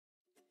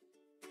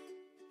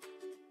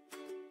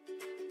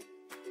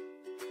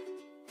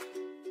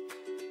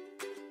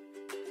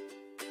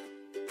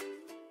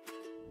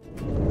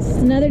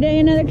Another day,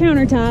 another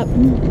countertop.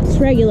 It's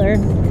regular.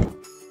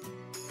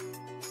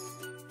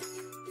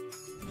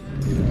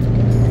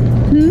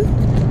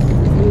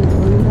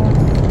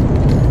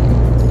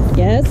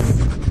 Yes.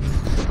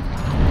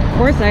 Of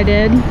course I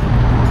did.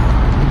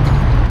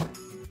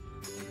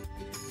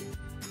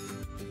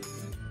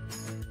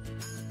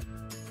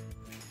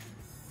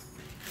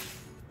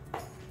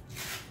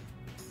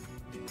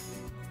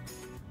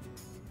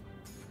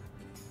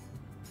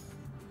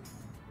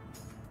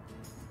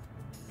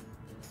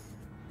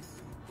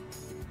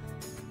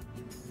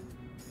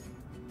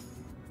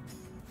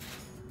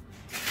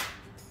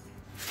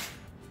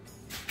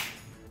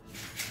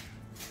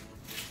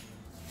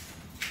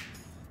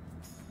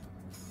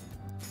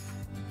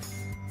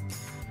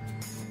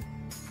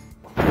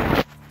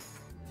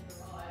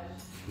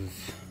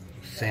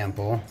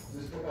 Sample.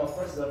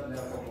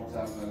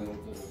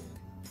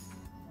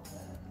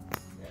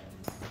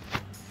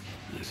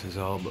 This is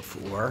all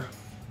before.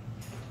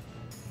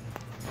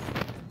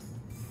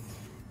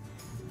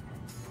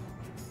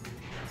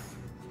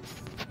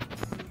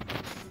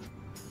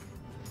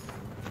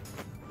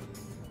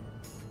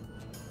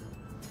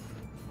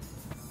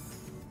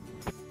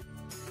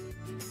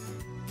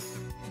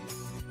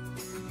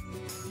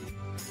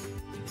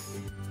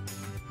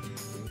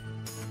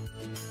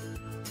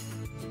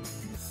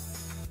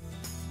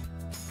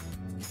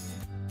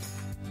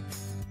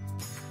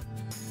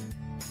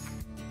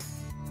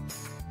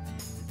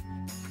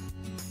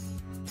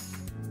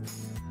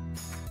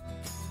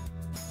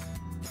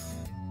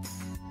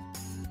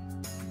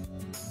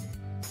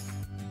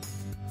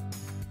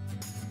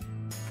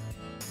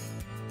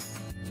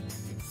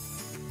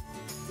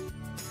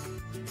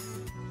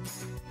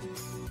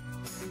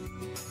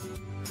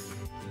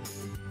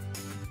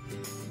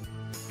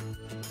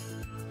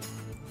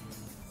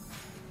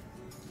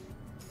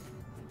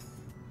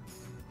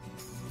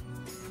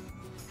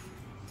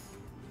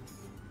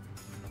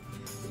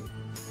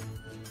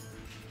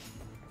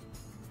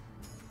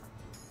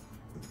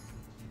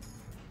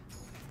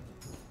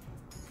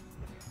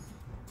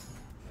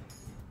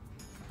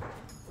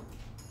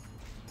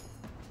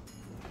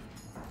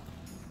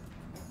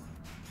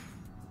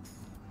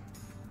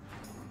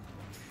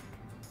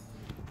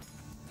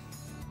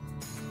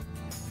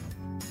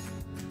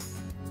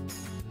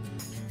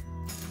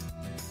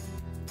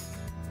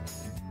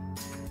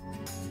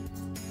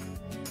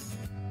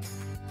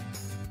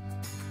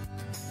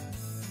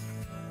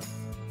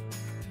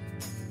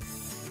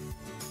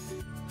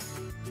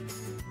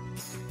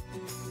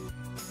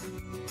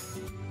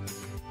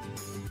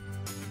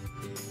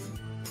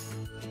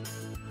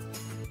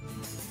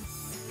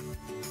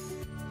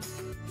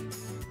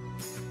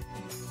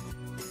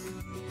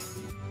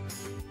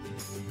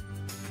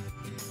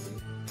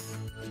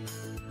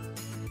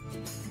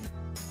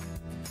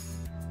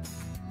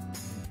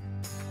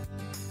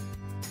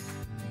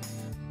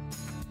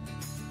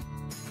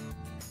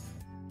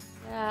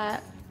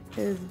 That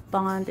is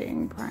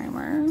bonding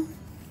primer.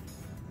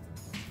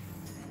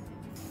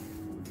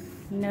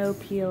 No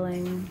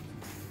peeling.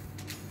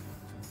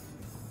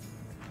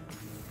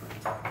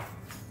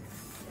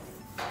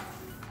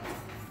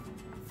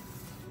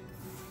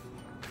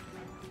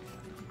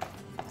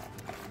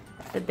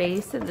 The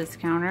base of this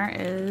counter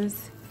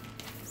is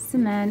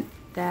cement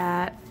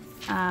that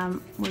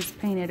was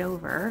painted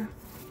over,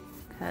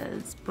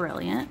 because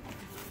brilliant.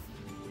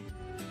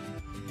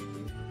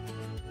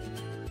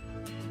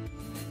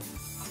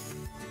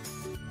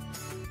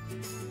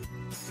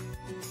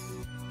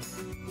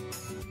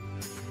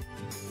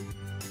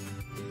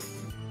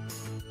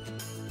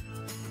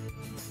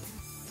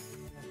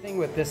 The thing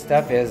with this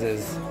stuff is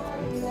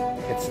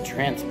it's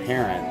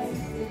transparent,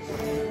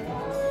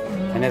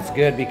 and it's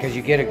good because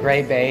you get a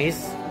gray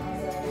base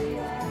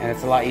and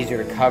it's a lot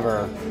easier to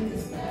cover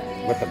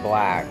with the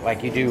black.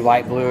 Like you do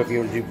light blue if you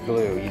want to do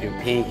blue, you do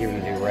pink, you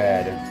want to do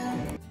red.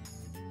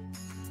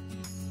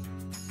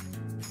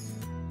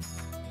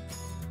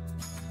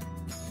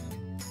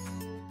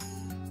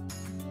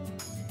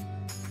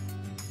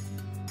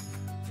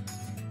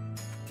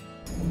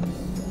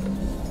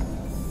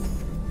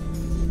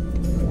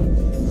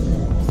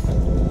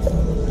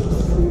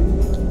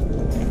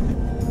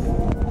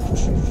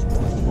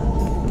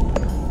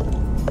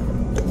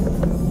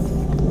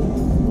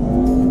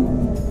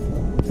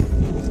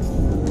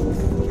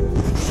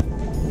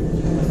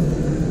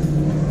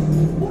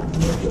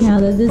 Now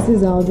that this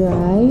is all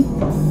dry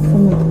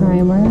from the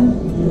primer,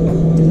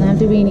 it doesn't have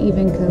to be an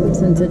even coat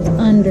since it's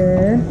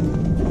under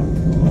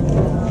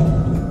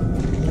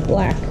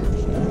black.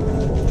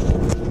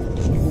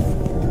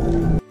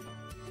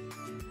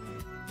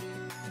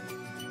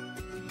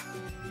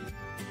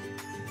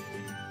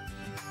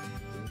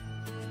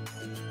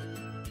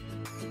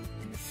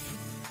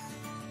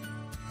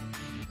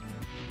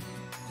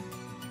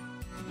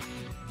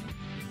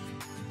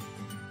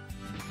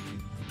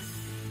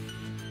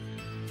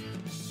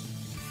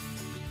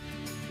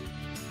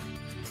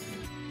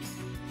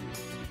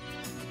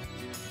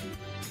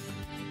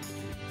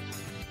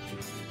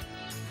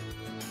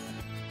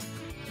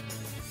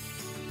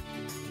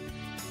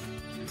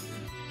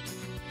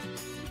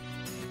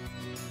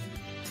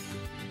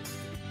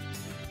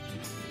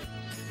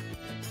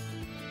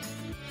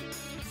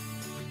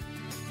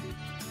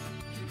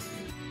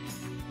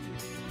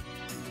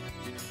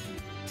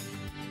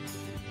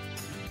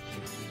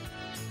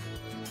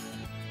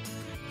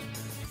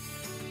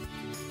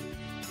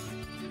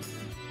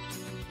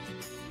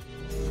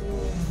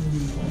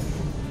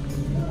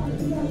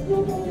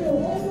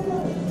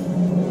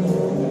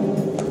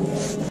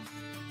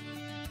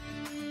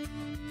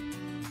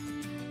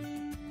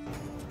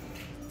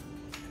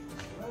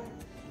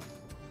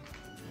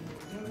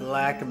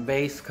 black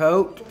base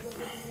coat.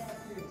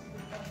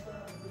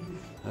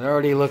 It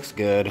already looks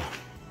good.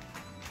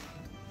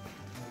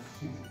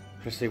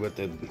 Especially with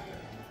the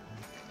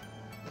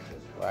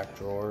black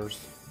drawers.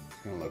 It's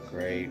gonna look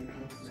great.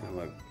 It's gonna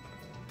look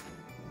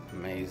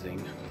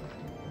amazing.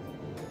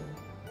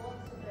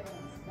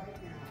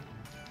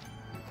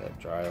 Let that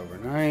dry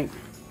overnight.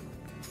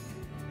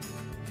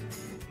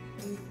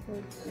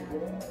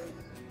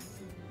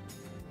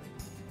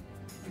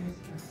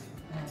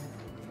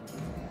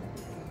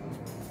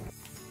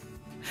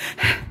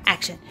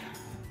 Action.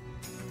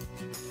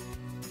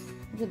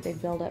 It's a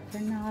big buildup for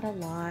not a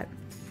lot.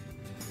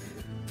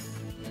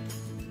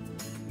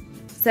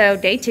 So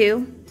day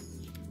 2,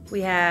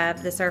 we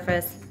have the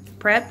surface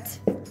prepped,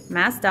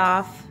 masked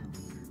off,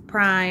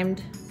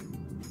 primed,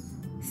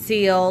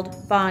 sealed,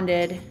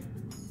 bonded,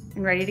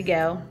 and ready to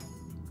go.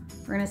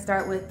 We're gonna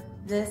start with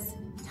this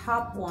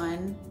top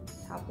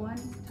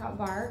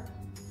bar,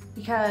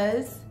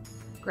 because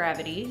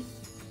gravity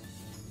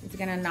is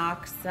gonna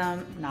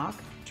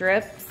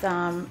drip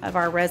some of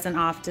our resin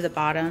off to the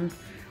bottom.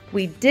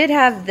 We did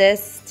have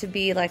this to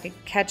be like a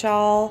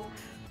catch-all,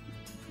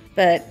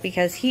 but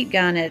because heat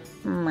gun it,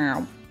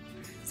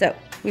 so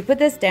we put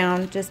this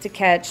down just to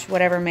catch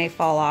whatever may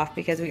fall off,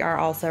 because we are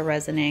also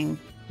resining.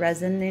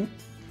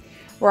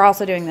 We're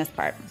also doing this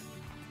part.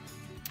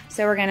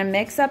 So we're gonna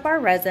mix up our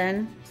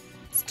resin.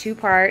 It's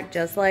 2-part,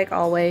 just like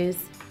always.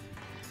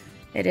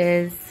 It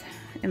is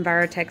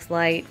Envirotex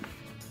Light.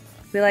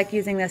 We like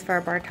using this for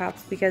our bar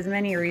tops because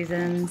many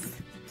reasons.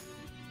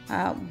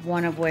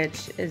 One of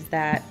which is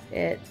that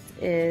it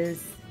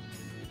is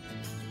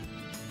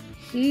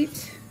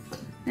heat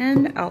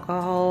and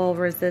alcohol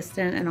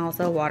resistant and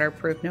also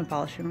waterproof, no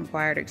polishing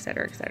required,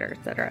 etc., etc.,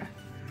 etc.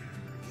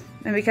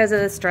 And because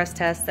of the stress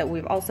test that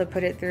we've also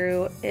put it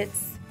through,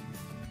 it's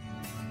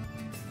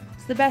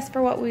the best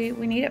for what we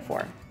need it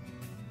for.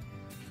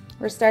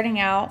 We're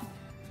starting out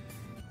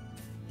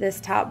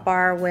this top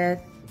bar with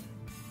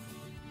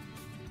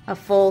a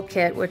full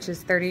kit, which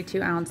is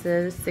 32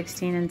 ounces,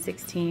 16 and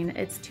 16.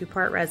 It's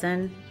 2-part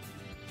resin.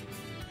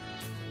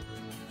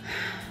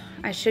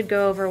 I should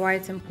go over why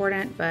it's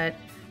important, but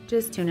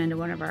just tune into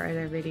one of our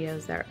other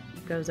videos that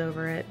goes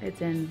over it.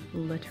 It's in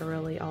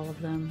literally all of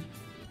them.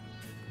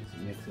 Just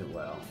mix it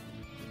well.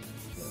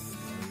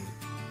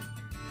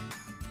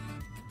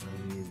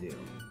 What do you do?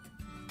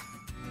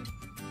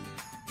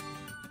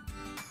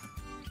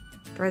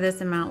 For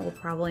this amount, we'll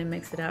probably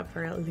mix it up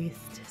for at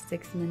least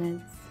 6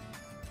 minutes.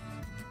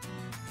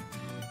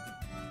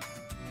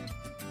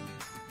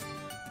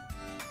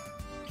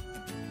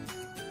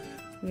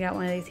 We got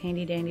one of these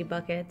handy dandy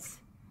buckets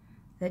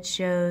that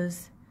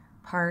shows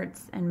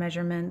parts and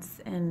measurements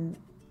and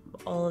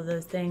all of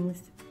those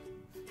things.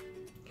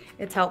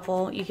 It's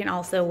helpful. You can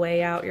also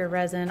weigh out your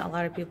resin. A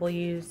lot of people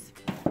use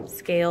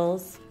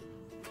scales.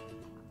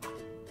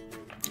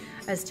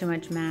 That's too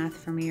much math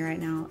for me right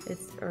now.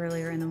 It's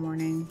earlier in the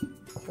morning.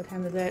 What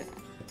time is it?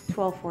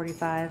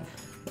 12:45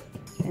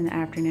 in the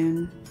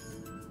afternoon.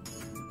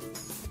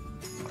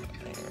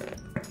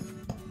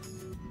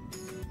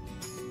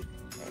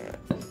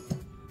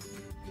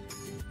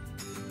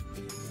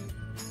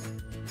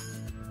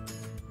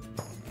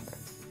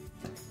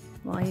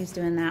 While he's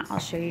doing that, I'll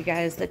show you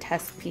guys the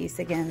test piece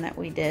again that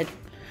we did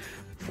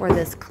for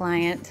this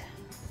client.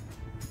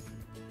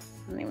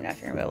 I don't even know if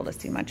you're gonna be able to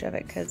see much of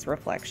it because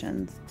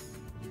reflections.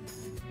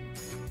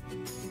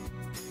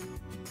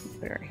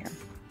 Put it right here.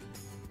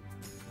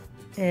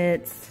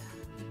 It's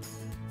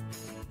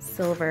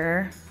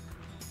silver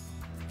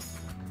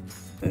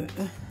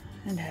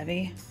and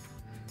heavy.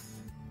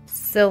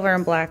 Silver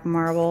and black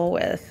marble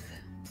with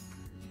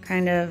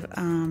kind of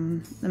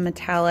the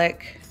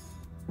metallic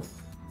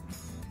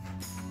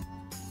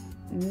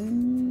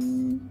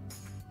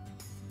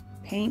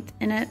paint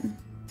in it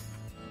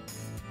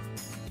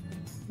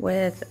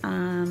with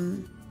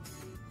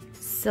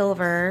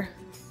silver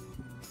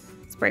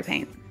spray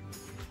paint.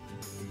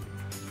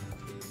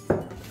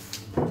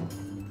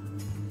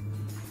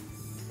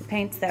 The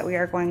paints that we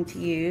are going to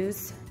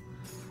use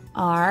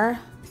are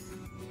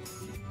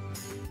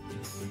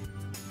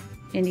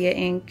India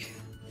ink.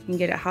 You can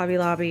get it at Hobby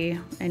Lobby,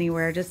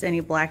 anywhere, just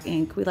any black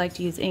ink. We like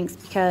to use inks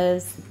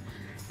because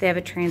they have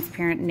a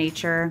transparent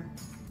nature.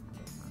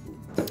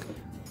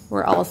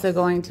 We're also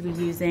going to be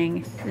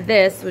using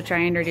this, which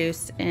I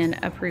introduced in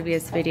a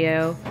previous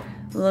video,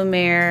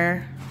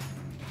 Lumiere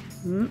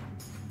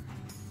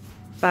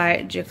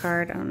by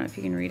Jacquard. I don't know if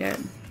you can read it,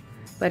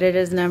 but it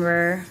is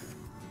number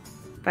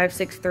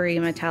 563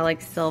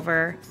 metallic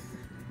silver.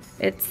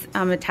 It's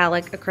a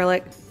metallic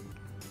acrylic.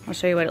 I'll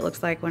show you what it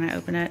looks like when I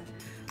open it,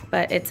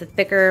 but it's a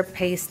thicker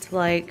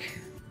paste-like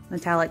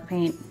metallic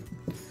paint.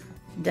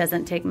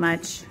 Doesn't take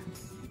much.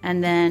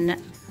 And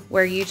then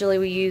where usually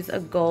we use a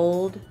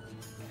gold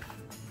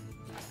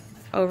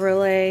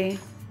overlay,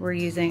 we're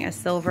using a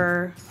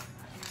silver.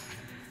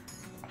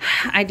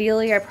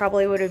 Ideally, I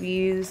probably would have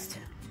used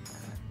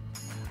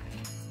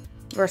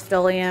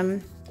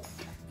Rust-Oleum,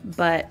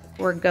 but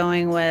we're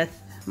going with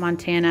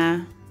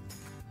Montana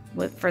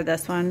for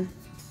this one.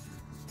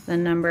 The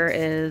number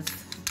is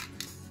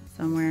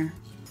somewhere.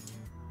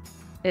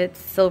 It's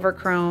Silver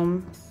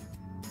Chrome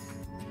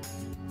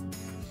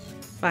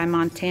by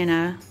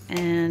Montana,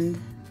 and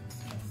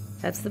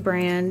that's the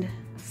brand.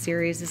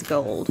 Series is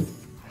gold,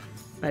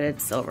 but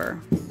it's silver.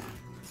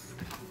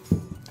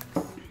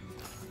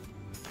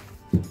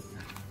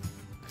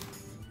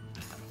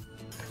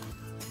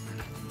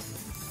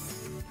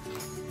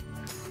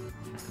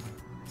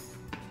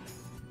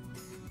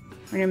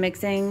 When you're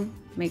mixing,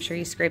 make sure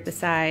you scrape the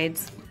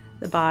sides,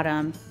 the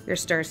bottom, your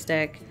stir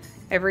stick.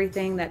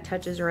 Everything that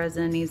touches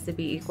resin needs to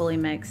be equally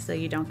mixed so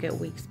you don't get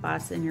weak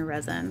spots in your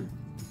resin.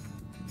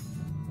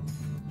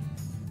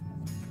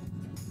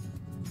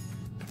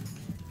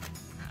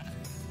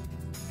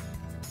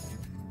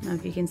 Now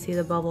if you can see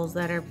the bubbles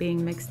that are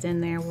being mixed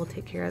in there, we'll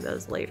take care of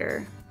those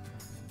later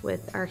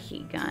with our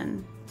heat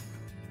gun.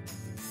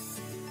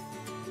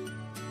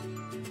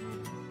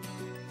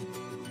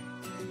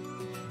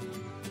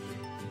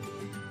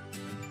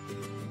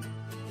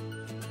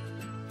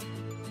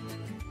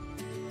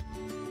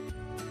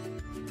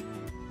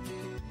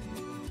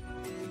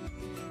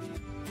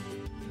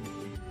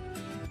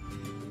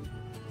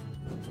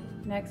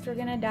 Next, we're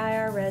gonna dye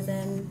our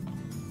resin.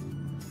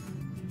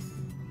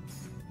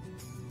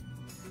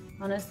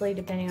 Honestly,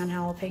 depending on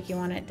how opaque you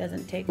want it,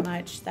 doesn't take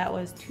much. That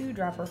was 2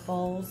 dropper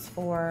fulls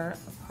for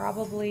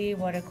probably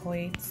what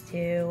equates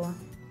to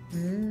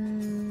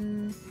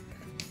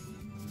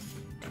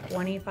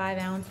 25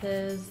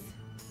 ounces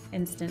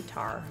instant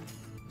tar.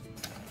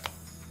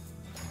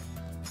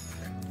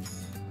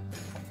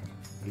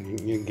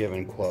 You're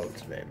giving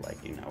quotes, babe, like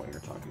you know what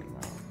you're talking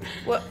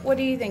about. What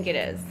do you think it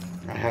is?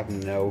 I have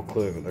no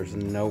clue. There's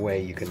no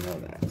way you can know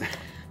that.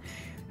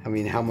 I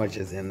mean, how much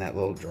is in that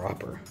little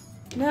dropper?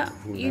 No,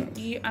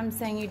 I'm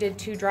saying you did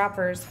 2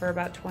 droppers for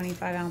about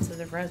 25 ounces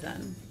of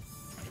resin.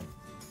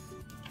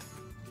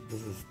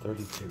 This is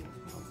 32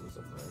 ounces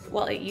of resin.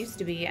 Well, it used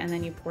to be, and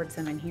then you poured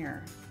some in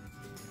here.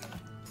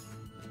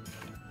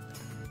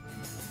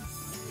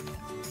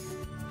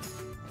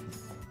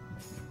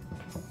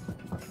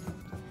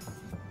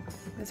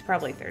 It's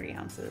probably 30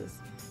 ounces.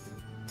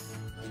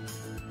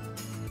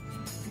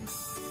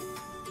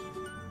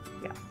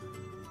 Yeah.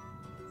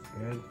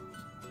 Good.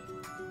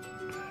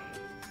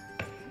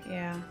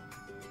 Yeah.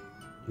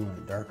 You want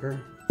it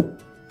darker?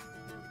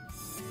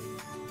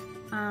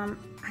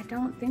 I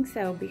don't think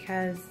so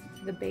because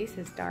the base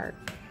is dark.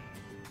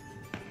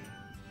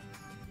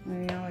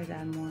 We always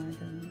add more,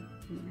 doesn't it?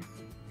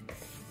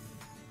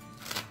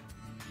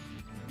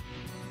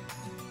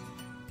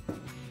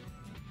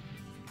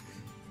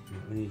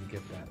 We need to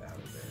get that out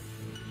of there.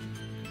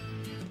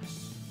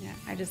 Yeah,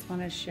 I just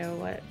want to show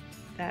what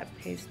that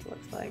paste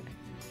looks like.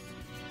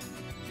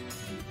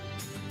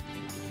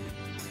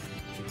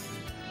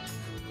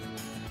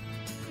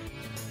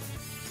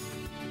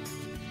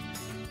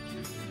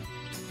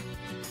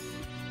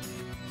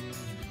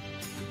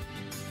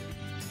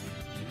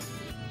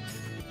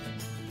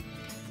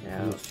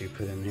 How much do you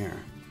put in here?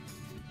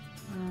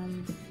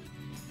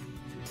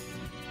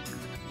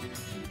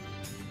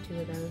 2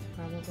 of those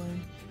probably.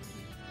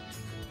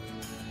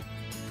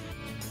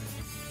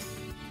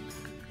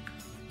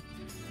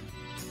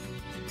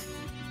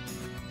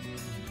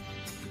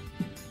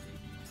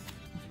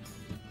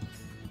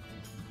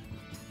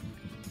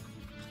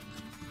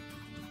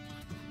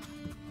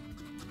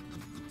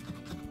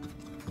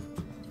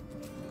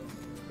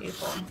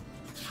 Beautiful.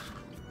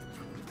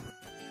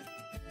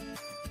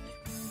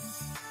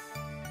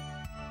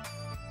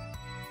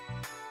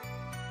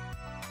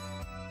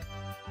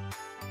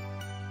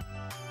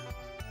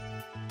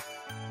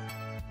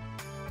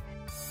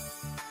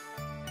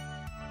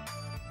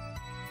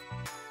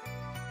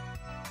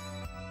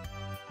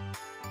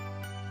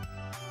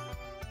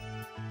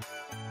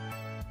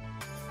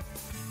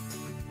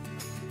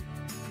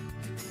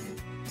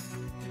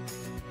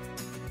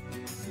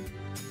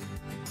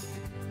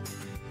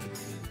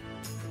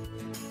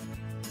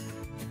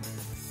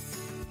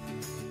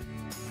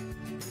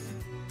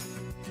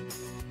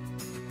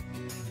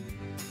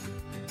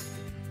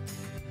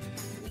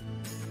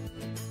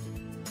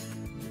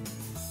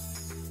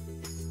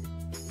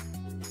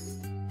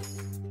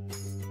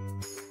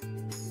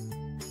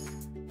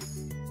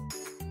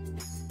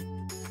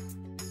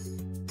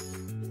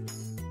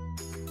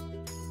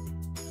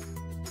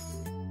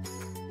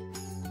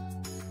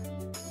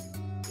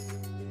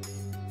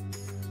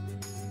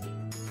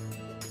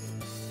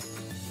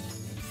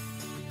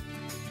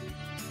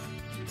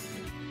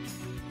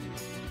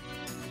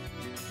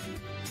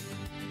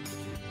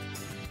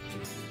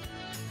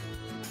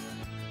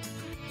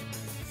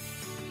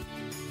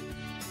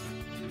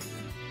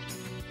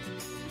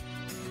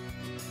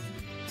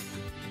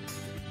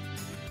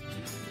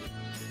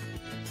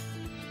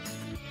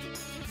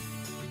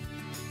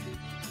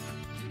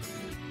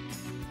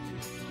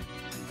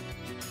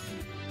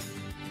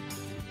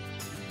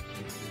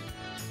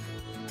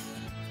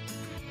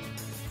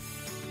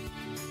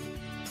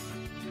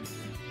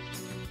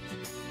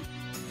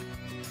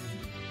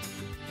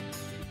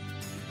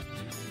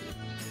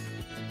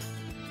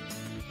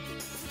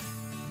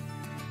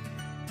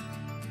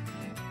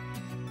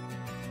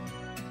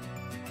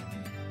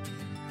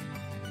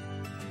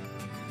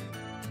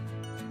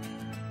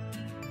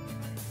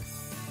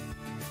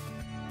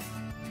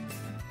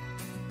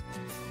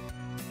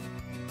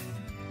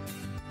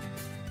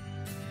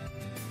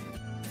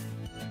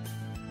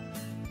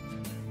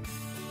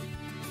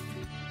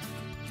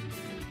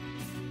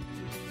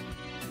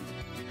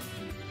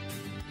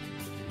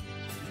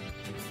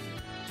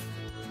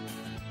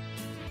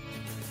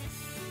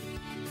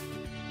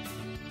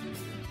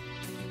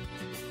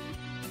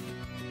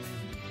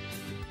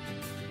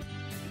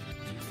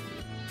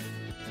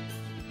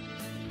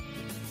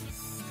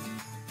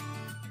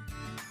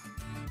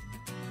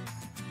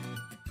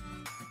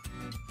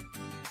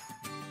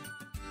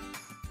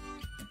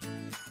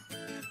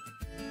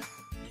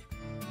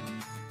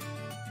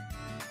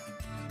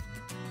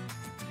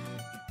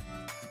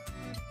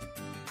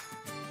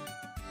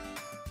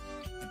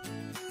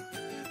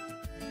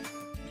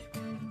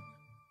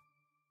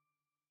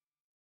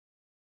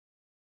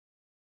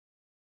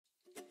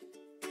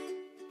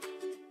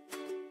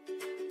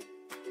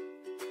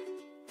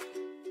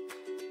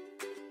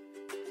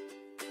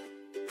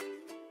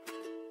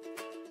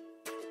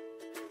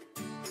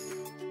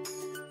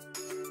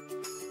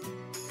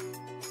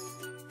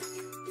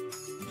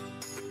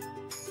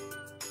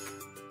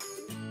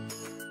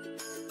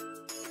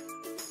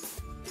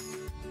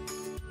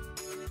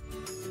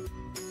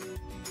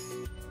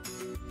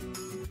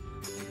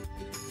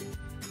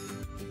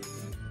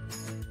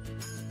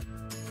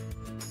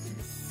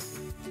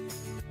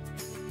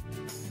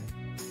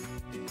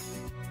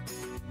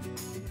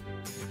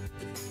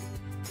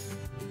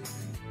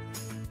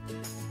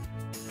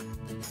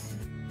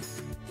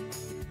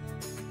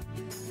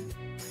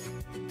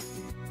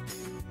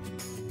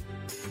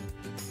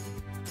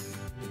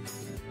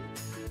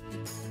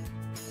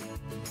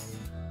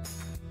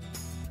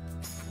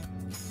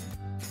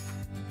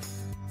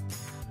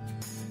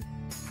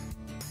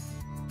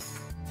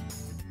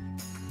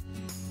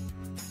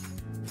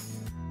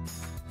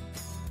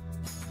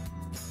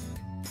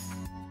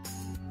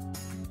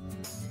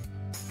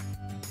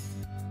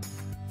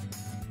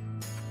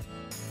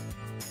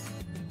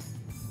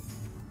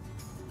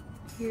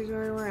 here's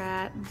where we're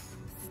at.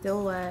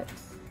 Still wet,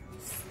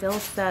 still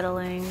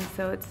settling,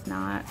 so it's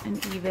not an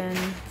even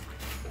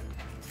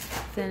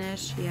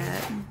finish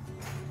yet.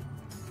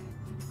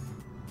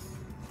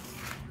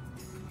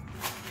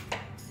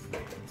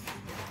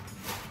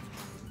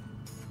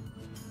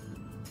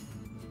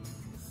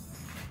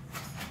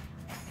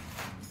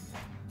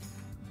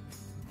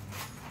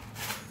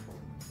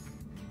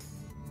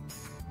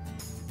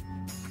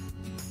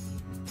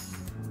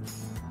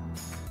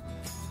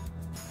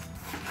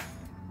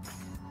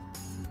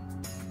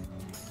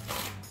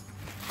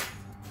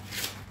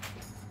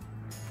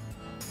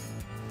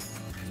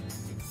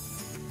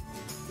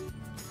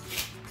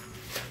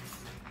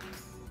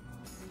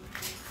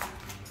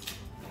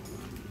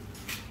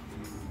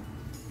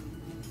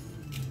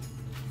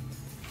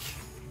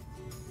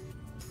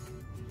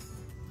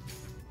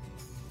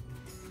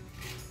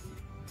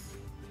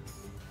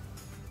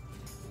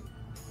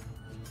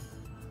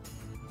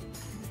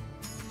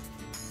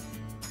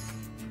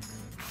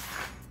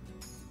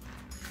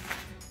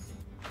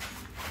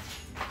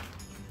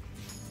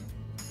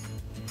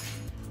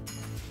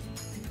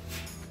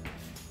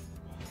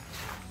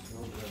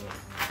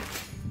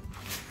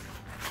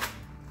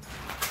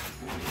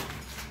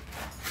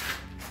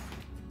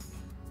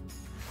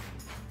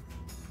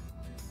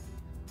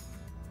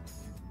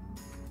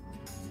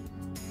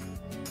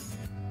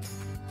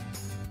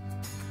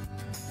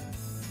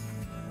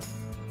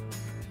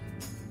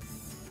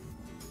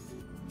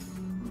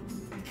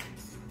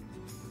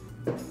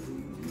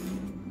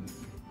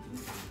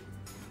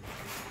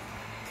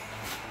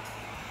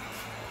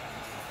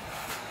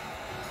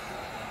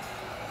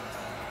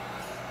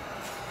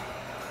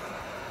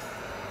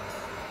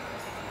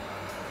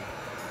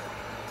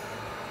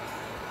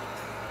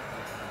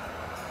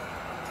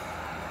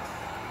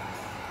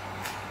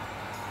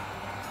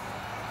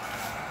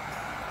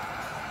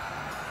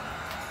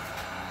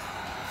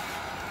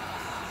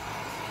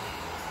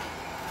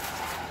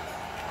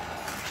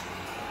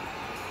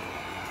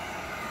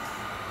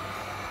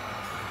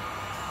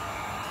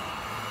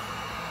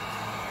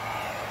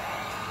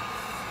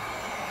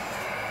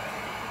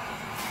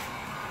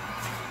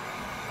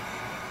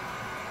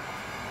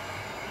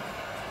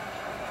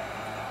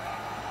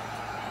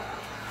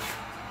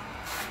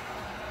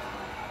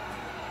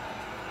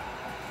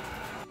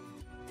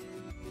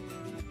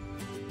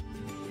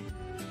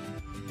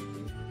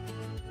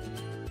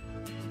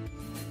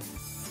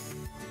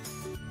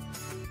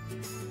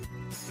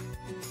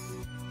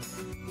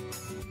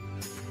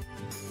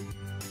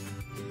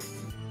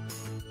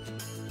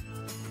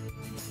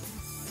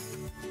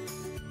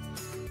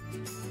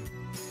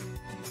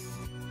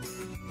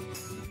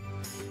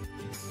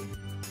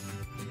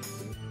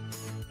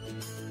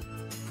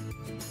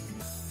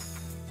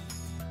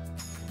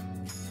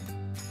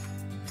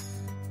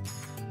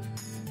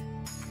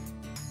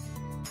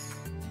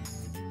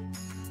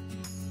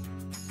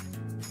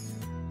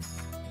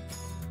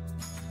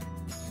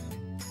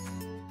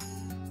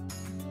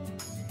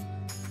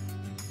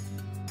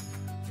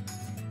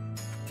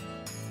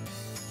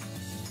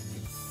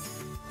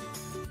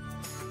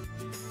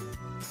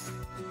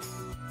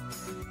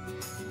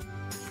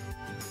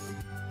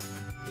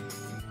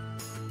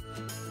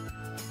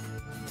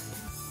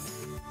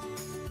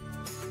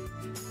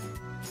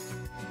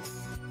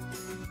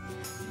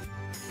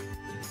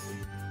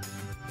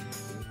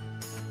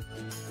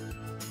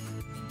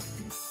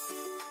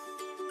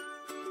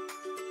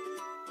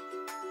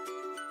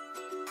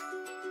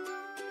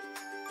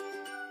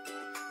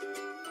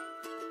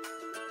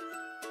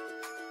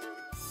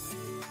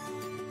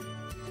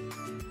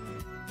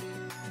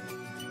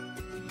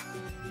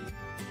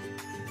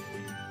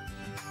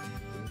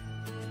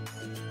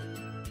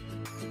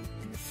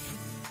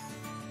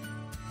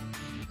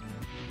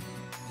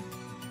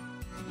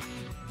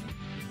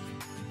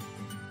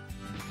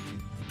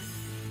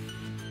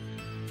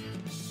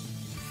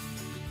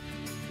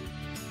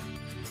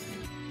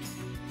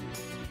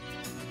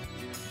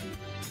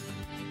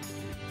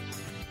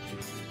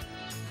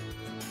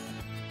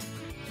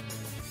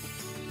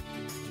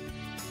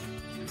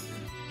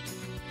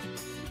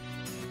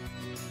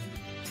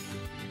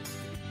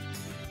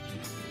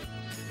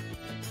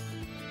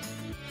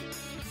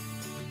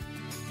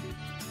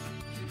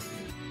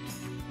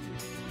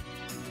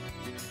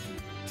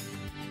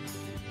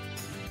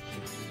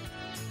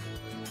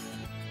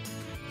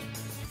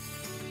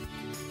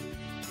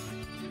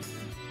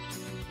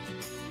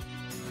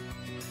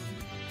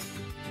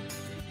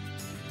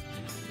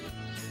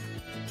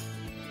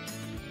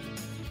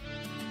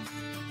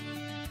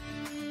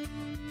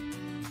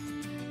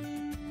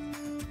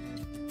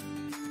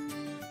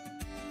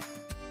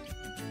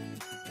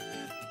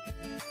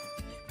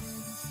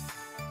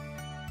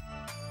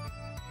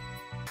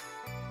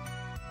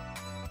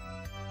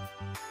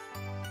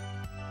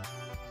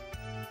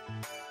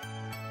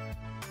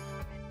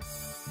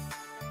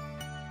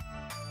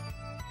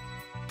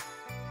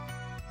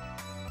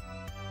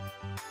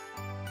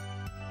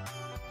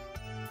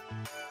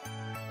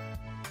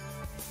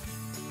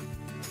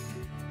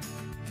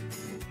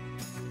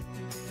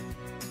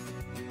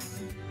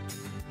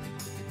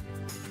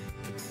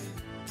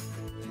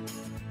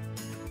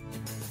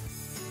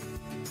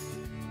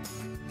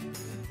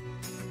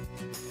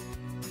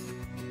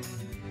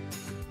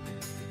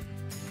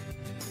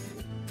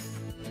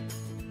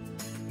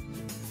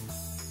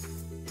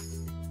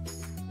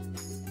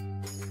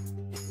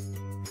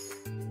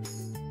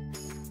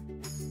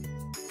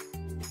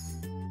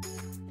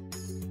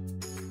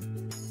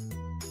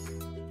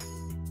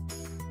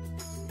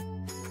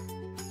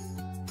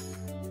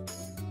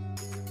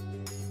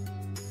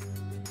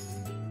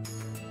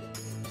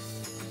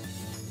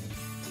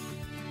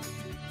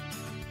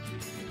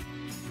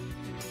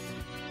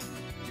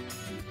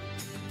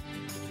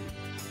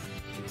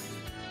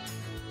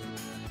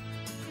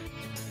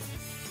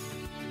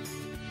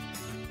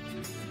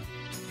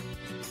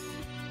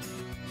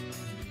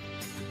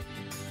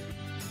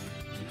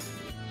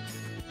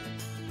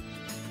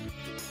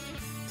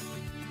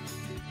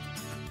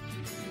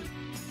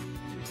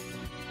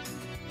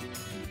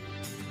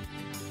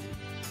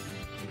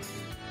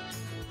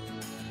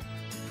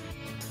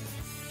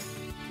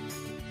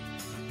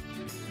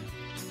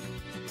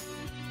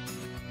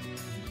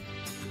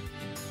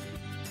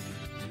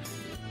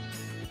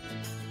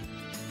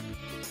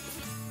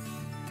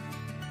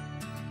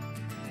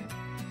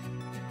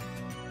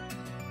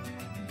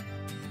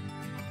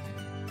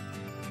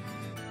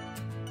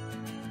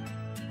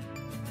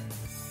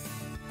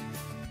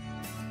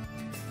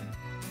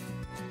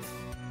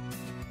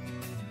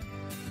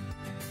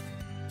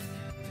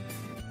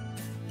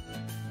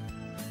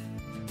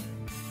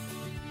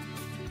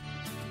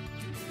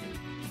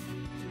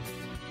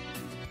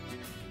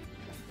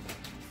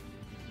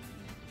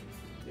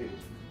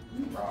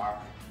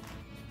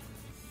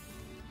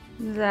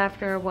 This is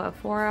after what,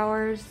 4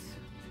 hours?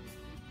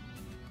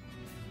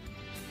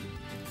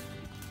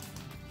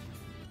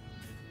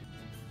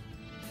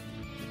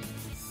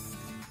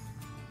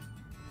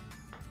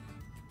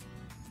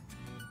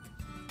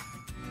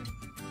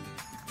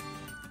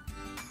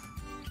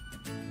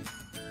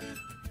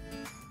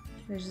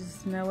 There's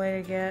just no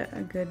way to get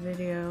a good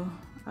video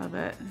of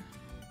it.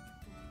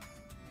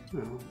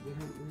 No, we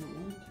don't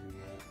want to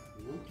yet,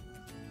 you know?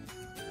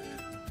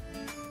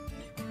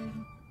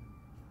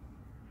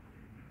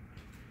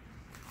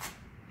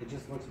 It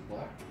just looks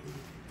black.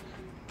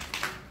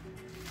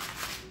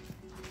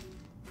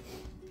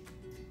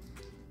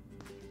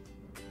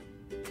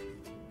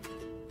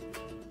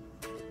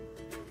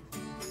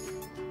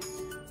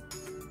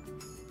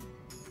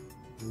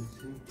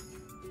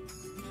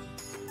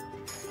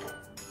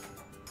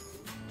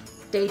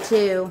 Day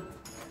 2,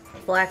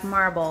 black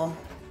marble.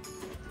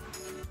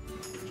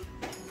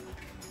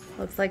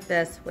 Looks like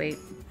this. Wait.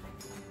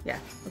 Yeah,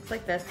 looks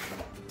like this.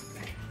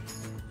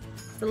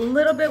 It's a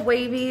little bit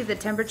wavy. The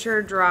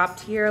temperature dropped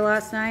here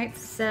last night.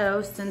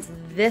 So since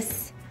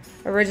this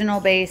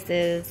original base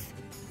is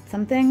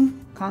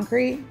something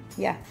concrete,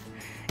 yeah.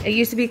 It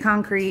used to be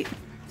concrete.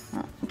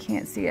 Oh, you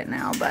can't see it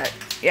now, but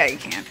yeah, you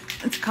can.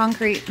 It's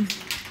concrete.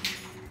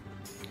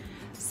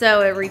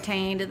 So it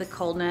retained the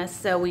coldness.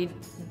 So we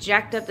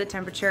jacked up the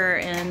temperature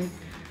in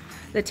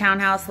the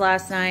townhouse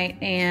last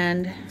night,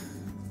 and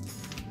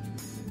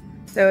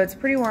so it's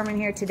pretty warm in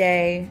here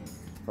today.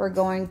 We're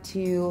going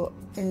to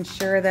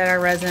ensure that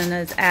our resin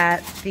is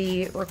at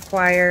the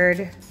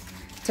required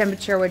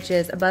temperature, which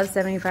is above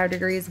 75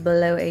 degrees,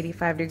 below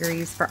 85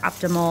 degrees for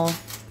optimal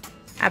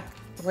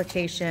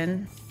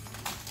application.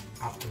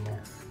 Optimal.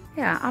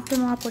 Yeah,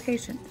 optimal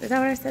application. Is that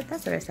what I said?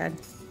 That's what I said.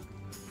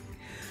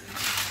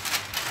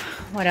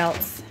 What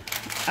else?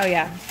 Oh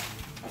yeah.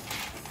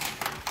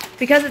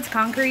 Because it's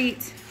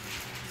concrete,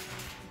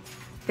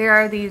 there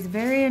are these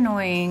very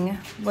annoying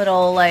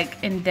little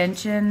like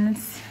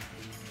indentions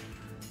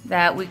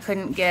that we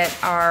couldn't get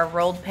our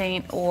rolled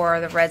paint or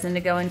the resin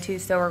to go into,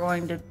 so we're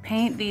going to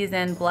paint these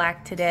in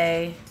black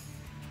today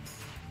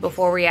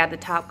before we add the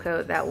top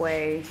coat. That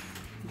way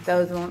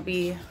those won't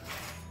be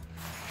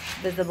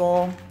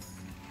visible.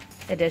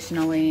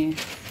 Additionally,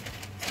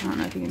 I don't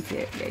know if you can see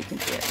it. Yeah, you can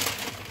see it.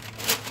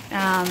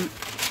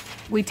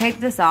 We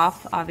taped this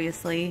off,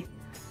 obviously,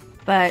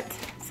 but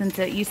since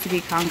it used to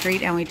be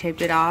concrete and we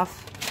taped it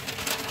off,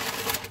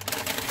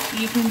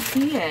 you can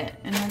see it,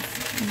 and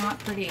it's not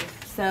pretty.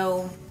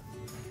 So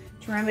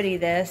to remedy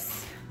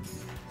this,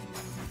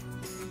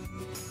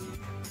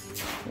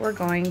 we're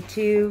going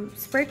to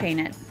spray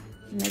paint it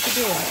and make it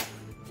do it.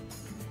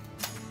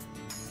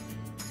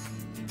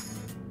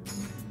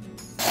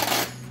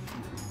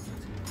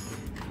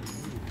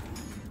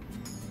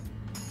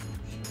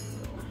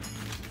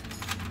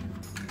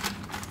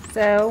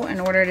 So in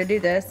order to do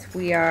this,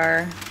 we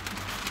are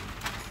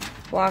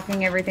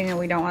blocking everything that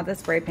we don't want the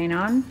spray paint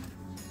on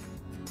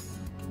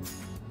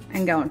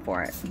and going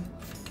for it.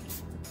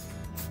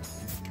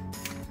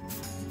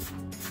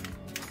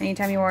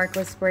 Anytime you work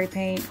with spray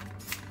paint,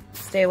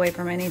 stay away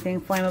from anything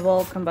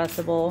flammable,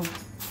 combustible.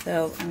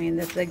 So, I mean,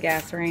 this is a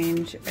gas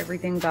range,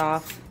 everything's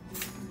off.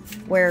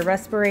 Wear a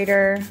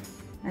respirator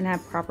and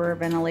have proper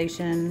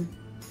ventilation.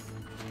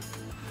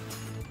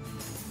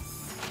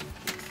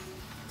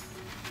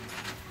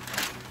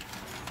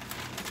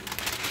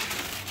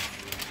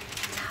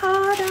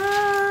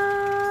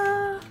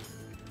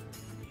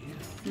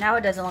 Now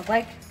it doesn't look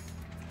like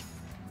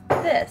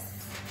this.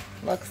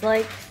 Looks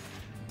like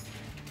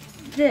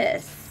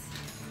this.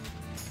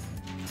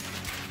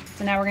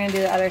 So now we're gonna do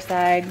the other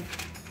side.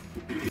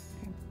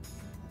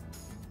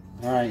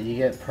 All right, you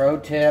get pro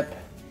tip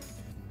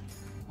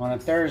on a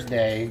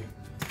Thursday.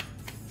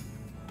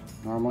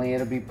 Normally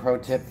it'll be pro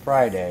tip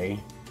Friday.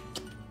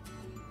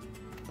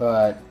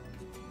 But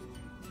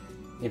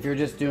if you're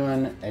just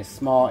doing a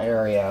small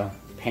area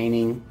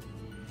painting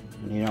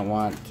and you don't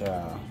want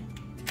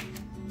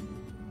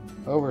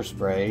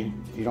overspray,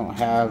 if you don't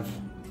have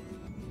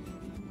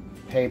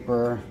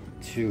paper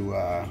to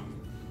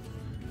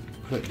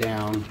put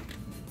down,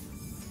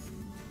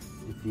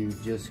 if you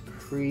just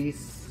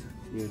crease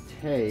your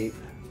tape,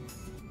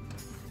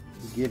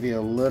 give you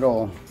a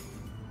little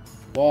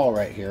wall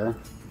right here.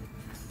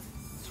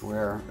 It's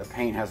where the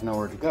paint has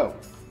nowhere to go.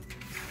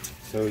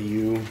 So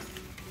you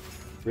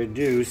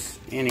reduce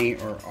any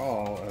or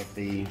all of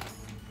the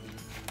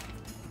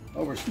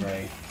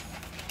overspray.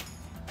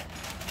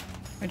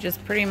 Which is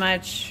pretty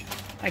much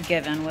a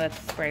given with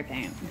spray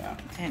paint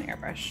and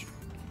airbrush.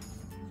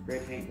 Spray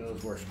paint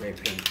goes where spray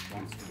paint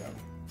wants to go.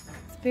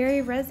 It's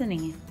very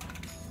resiny.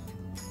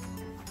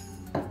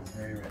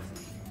 Very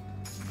resiny.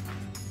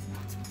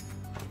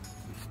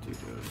 Let's do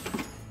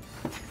those.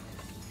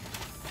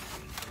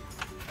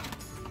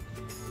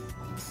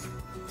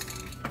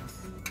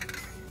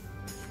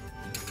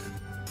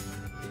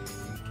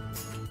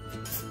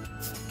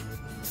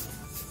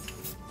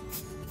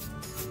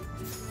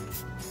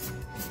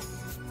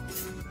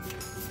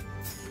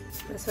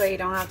 This way you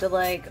don't have to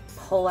like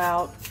pull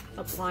out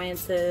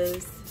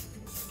appliances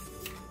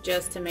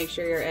just to make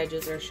sure your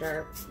edges are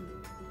sharp.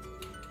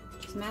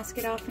 Just mask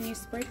it off and use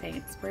spray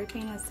paint. Spray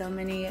paint has so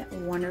many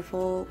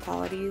wonderful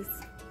qualities.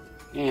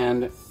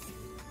 And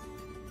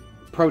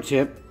pro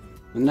tip,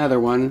 another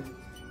one,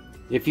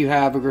 if you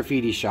have a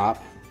graffiti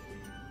shop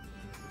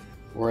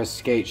or a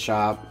skate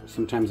shop,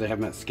 sometimes they have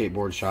them at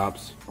skateboard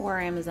shops. Or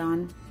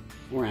Amazon.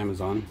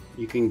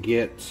 You can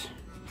get,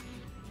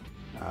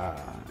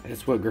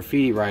 it's what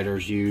graffiti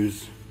writers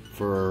use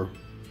for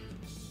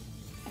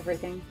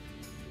everything.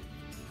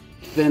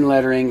 Thin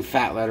lettering,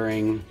 fat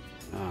lettering.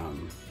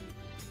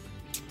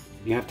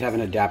 You have to have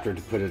an adapter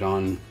to put it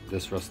on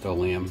this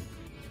Rust-Oleum.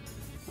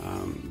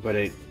 But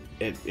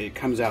it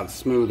comes out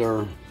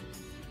smoother,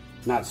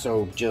 not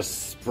so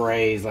just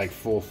sprays like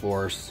full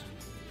force.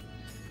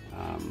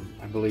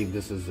 I believe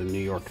this is a New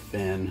York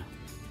thin.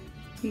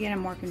 You get a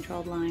more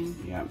controlled line.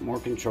 Yeah, more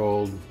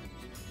controlled.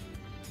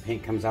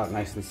 Paint comes out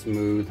nice and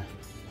smooth.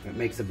 It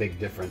makes a big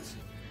difference.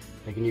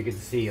 Like, and you can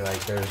see,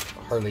 like, there's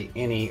hardly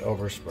any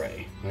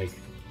overspray. Like,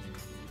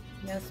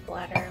 no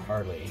splatter.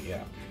 Hardly,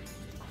 yeah.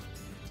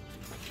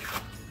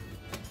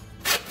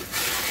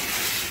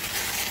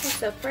 It's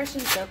so fresh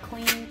and so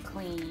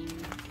clean.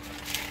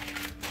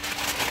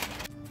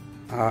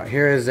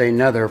 Here is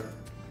another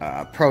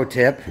pro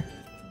tip,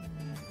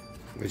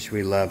 which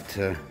we love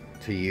to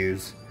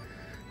use.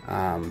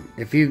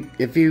 If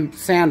you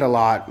sand a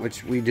lot,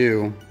 which we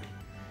do,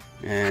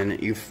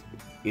 and you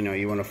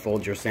want to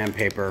fold your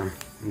sandpaper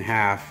in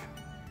half,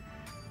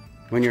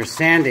 when you're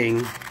sanding,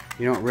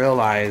 you don't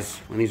realize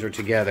when these are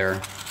together,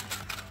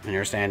 and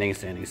you're sanding,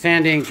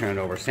 turn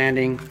it over,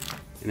 sanding,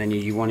 and then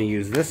you want to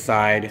use this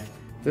side.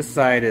 This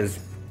side is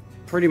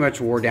pretty much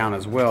wore down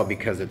as well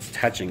because it's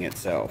touching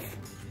itself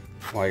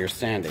while you're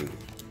sanding.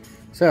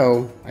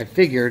 So I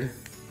figured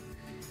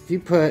if you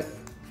put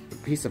a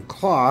piece of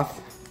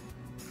cloth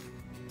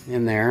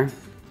in there,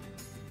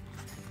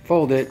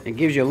 fold it, it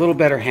gives you a little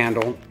better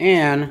handle,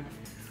 and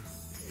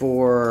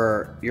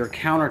for your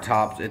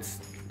countertops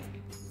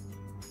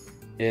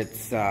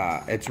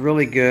it's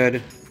really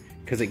good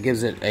because it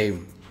gives it a,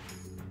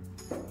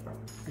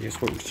 I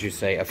guess, what would you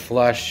say, a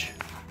flush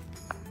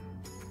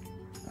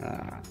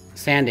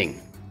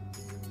sanding,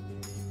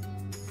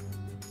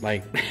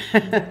 like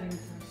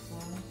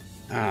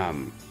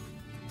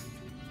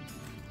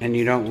and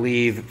you don't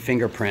leave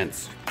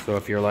fingerprints. So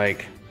if you're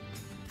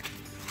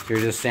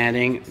just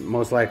sanding,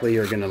 most likely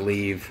you're gonna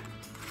leave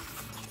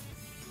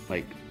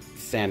like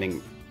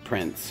sanding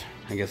prints,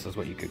 I guess is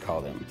what you could call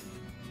them.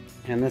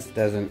 And this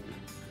doesn't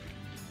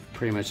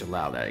pretty much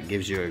allow that. It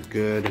gives you a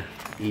good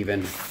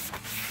even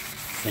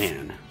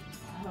sand.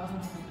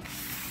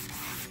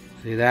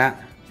 See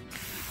that?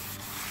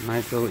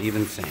 Nice little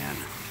even sand.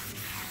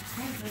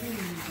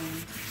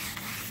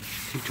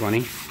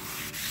 220.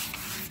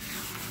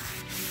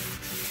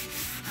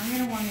 I'm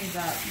gonna warm these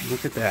up.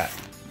 Look at that.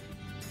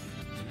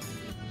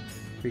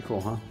 Pretty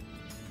cool, huh?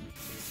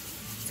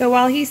 So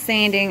while he's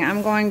sanding,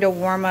 I'm going to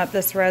warm up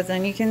this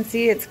resin. You can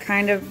see it's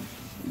kind of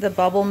the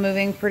bubble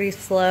moving pretty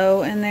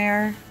slow in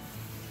there.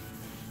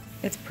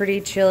 It's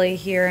pretty chilly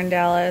here in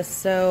Dallas,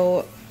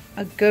 so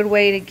a good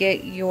way to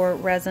get your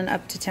resin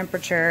up to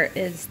temperature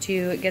is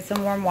to get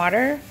some warm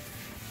water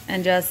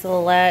and just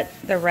let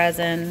the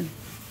resin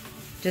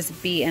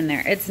just be in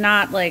there. It's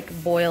not like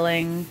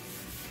boiling.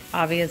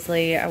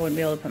 Obviously, I wouldn't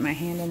be able to put my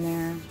hand in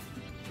there.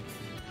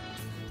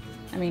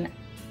 I mean,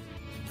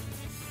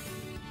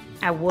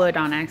 I would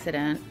on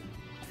accident.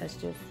 That's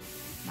just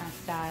my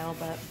style,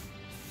 but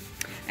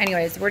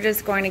anyways, we're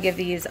just going to give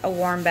these a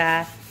warm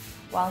bath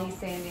while he's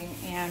sanding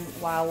and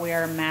while we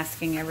are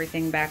masking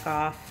everything back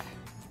off.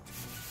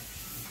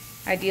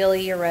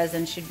 Ideally, your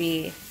resin should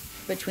be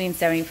between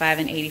 75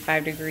 and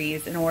 85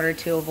 degrees in order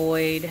to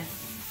avoid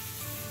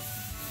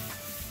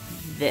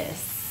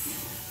this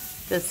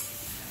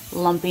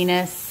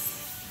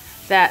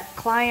lumpiness that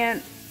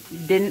client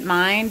didn't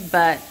mind,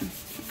 but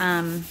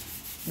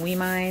we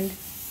mind.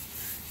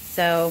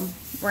 So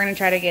we're gonna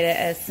try to get it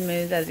as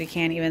smooth as we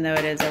can, even though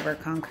it is over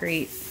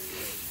concrete.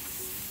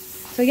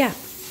 So yeah.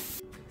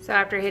 So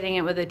after hitting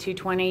it with a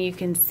 220, you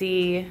can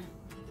see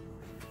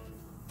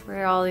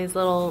where all these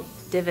little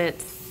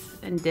divots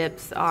and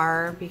dips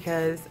are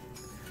because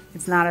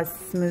it's not a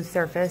smooth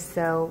surface,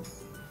 so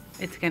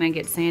it's gonna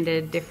get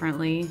sanded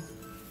differently.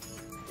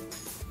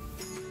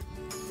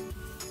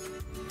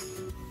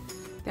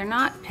 They're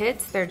not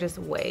pits, they're just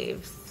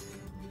waves.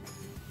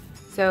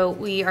 So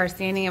we are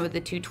sanding it with the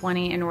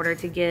 220 in order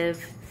to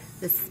give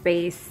the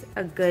space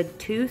a good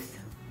tooth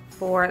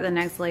for the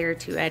next layer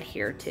to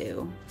adhere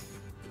to.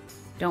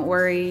 Don't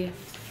worry,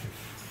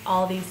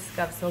 all these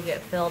scuffs will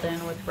get filled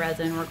in with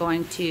resin. We're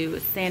going to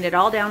sand it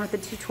all down with the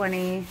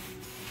 220,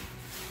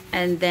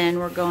 and then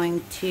we're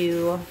going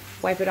to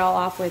wipe it all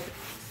off with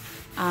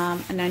a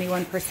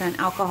 91%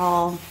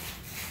 alcohol.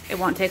 It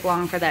won't take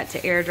long for that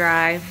to air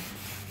dry,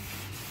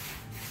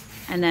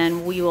 and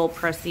then we will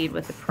proceed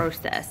with the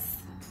process.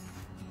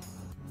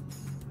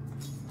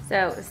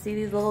 So see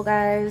these little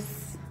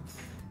guys?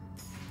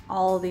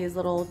 All of these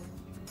little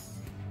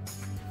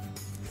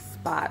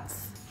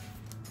spots.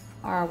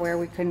 are where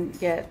we couldn't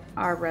get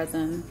our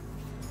resin.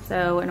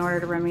 So in order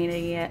to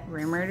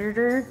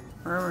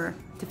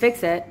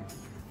fix it,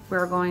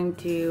 we're going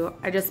to,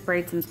 I just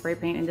sprayed some spray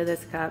paint into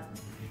this cup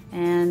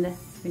and I'm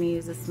gonna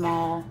use a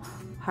small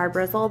hard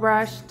bristle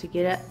brush to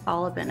get it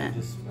all up in it.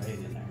 Just spray it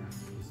in there.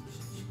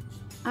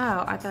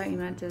 Oh, I thought you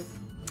meant just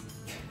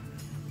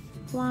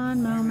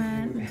blonde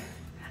moment.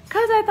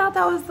 Cause I thought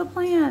that was the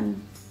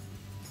plan.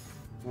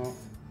 Well,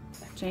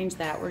 Change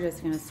that, we're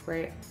just gonna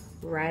spray it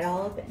right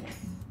all up in it.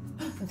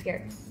 I'm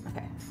scared,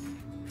 okay.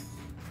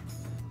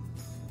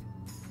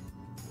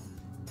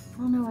 I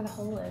don't know where the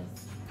hole is.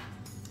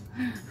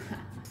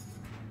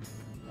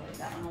 Put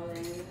that one over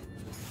there.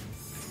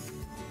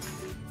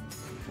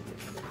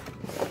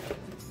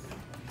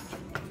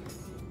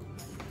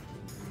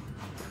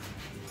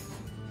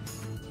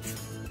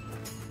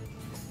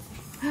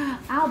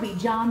 I'll be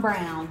John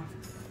Brown.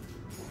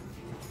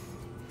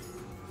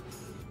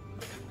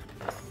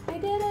 I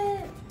did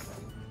it.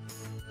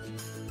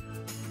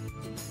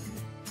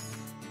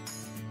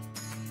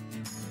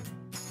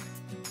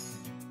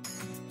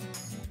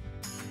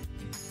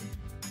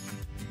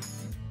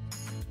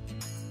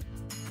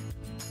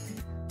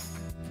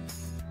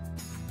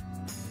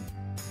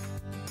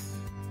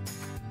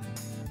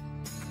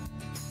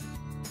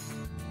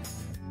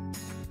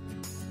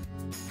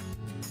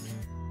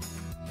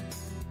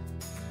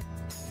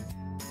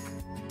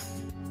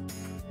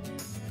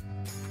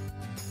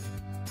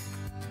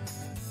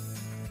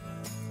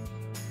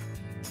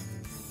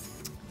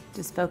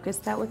 Just focus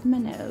that with my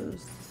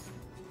nose.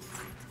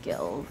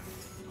 Skills.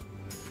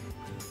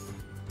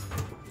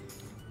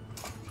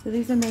 So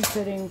these have been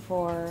sitting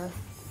for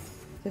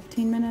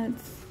 15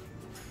 minutes.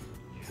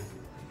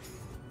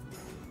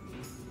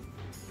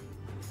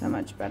 So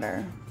much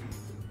better.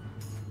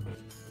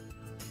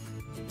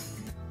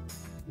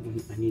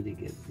 I need to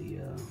get the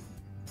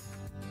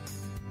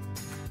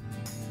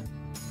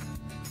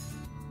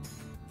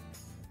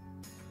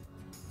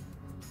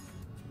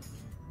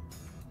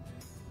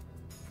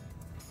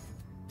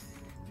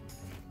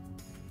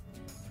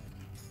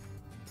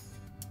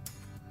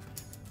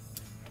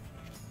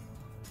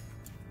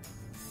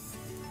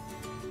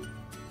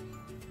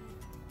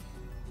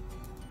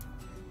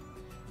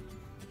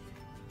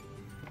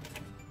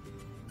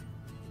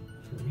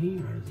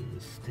or is it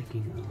just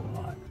sticking a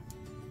lot?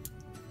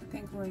 I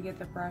think when we get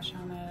the brush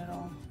on it,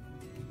 it'll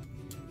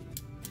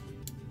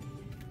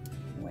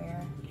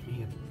wear. Give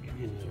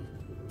me another.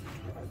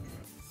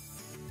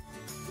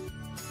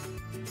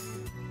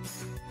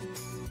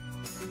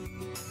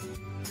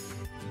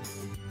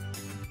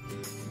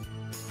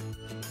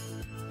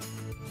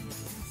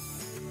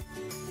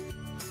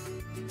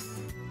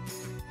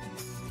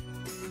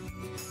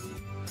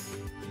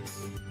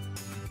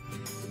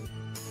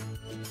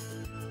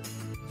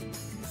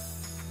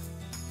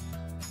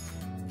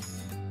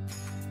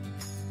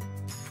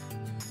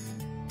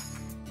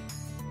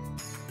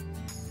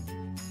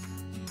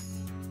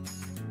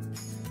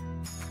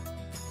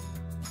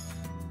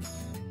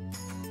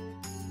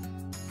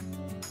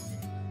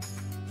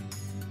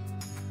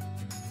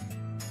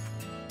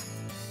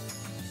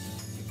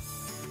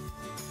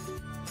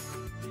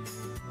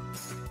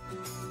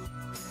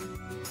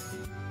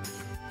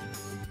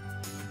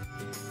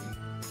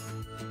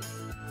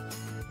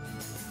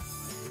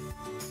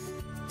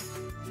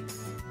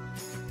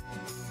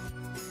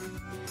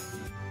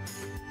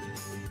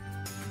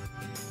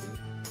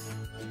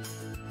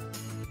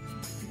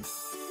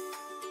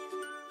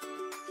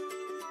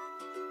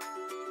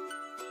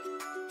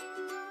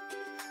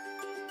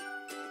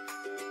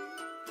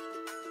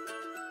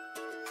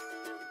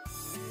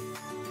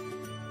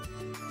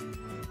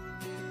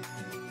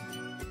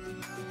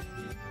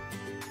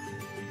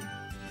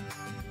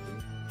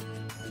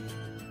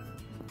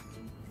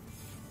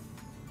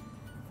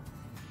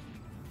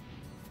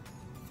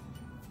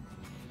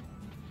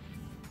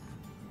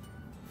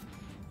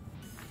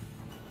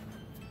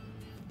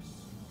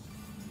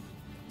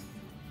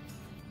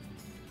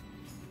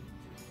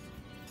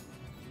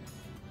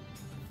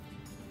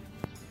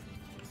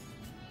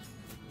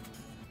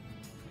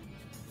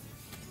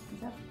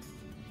 Yep.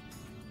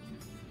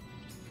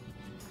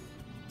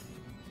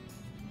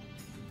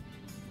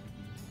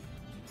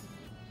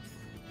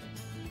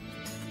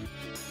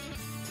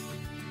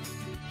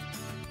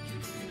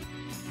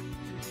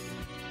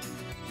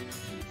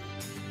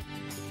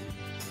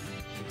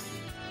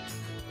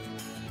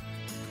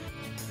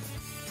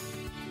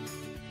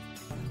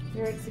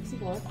 You're at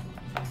 64. I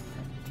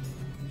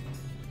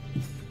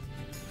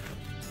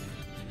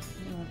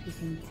don't know if you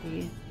can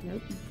see.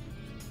 Nope.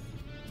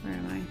 Where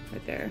am I?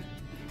 Right there.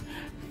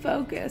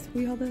 Focus.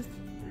 Will you hold this? Put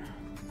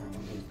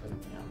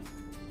it down on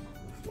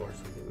the floor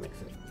so we can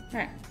mix it. All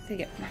right, take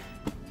it.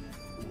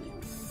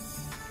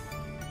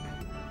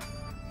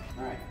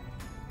 All right.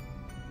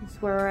 This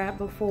is where we're at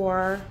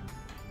before.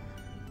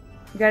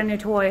 We got a new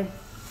toy.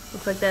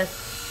 Looks like this.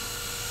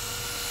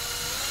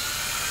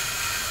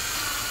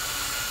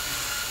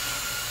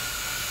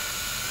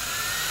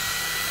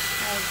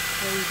 That's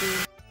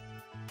crazy.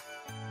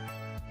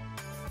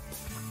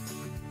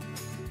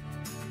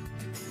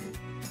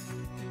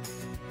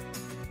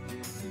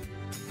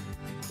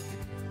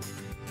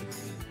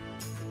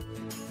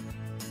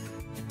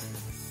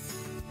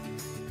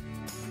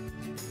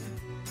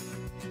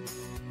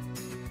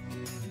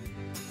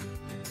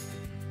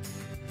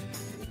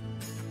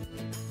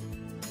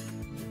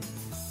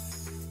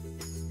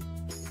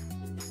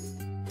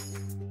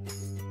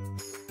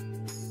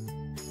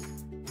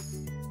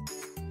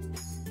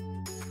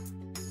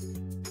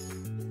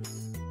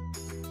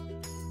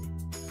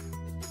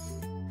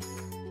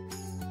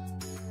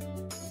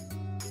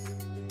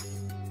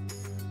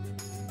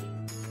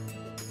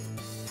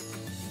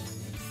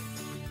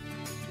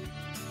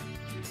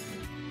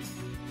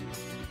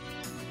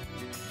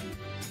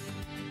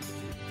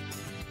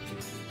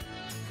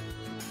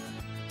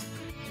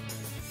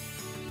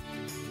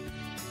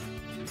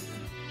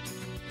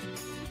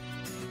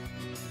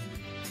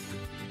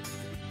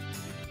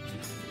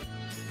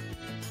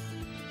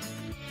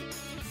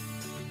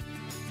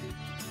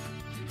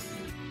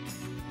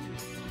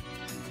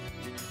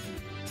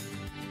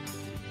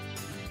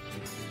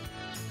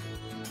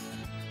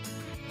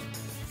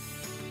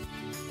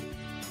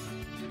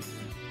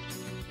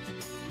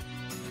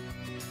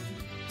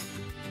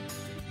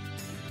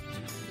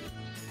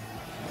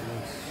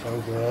 so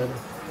good.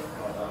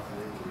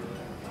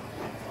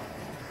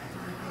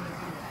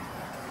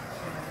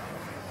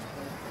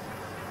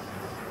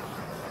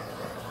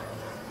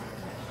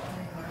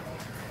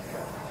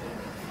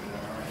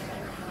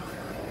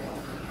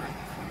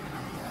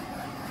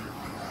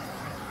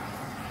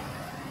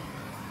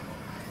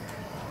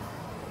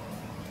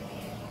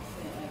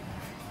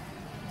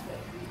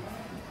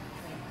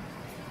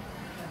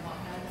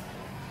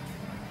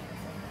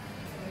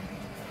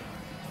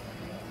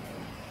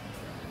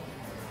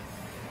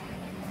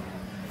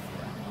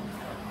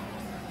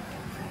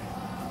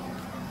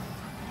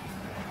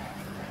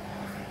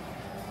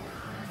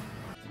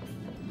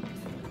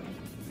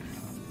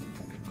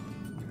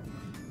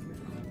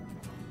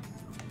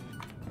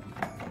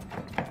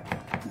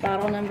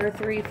 Bottle number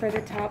 3 for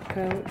the top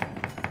coat.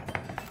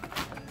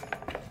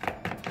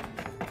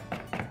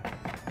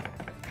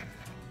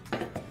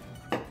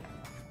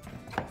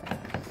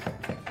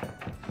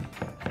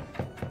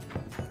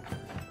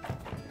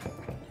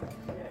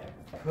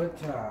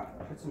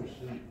 Put some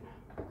heat.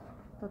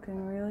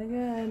 Looking really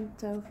good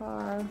so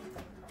far.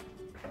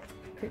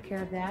 Take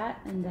care of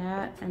that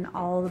and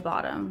all the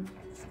bottom.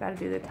 Just gotta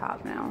do the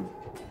top now.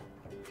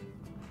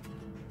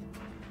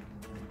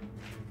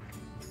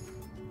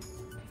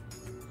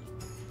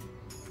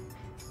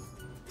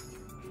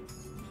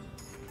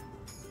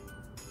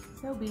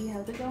 So B,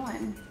 how's it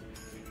going?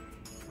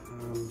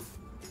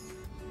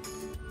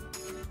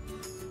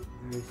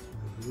 Very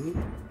smooth.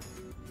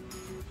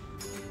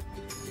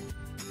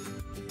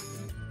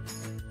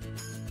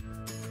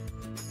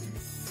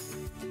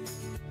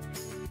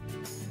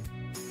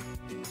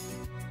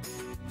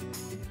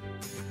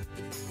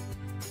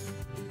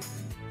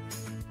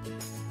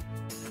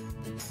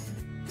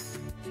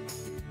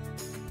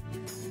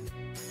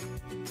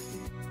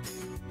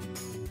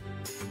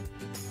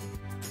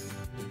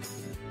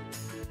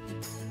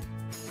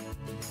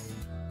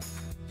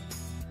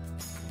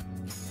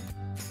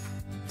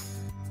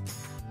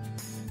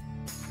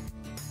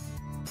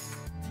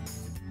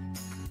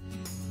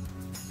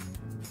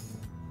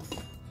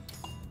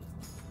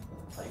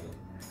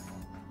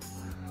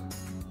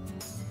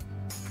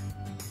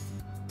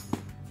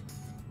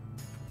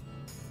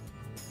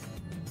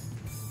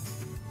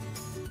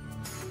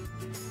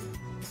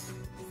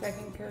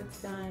 Second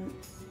coat's done,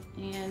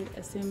 and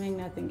assuming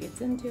nothing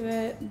gets into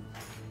it,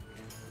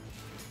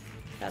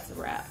 that's a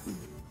wrap.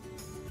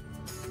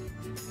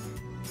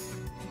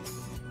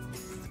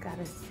 It's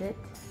gotta sit.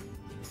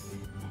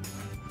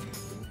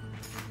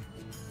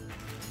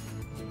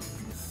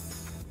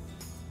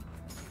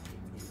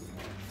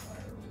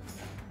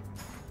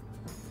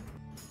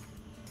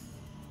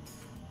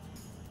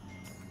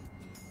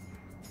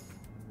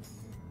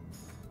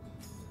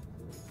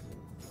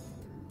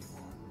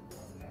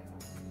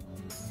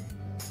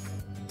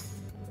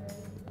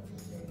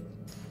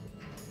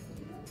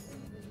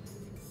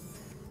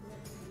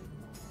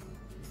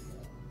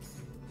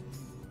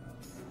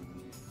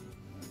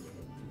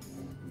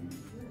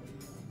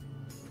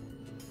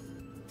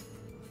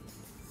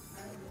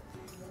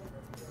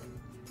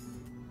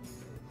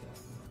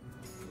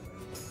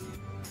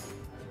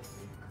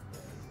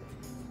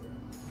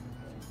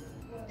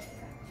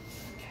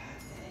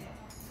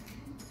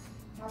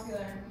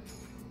 Popular.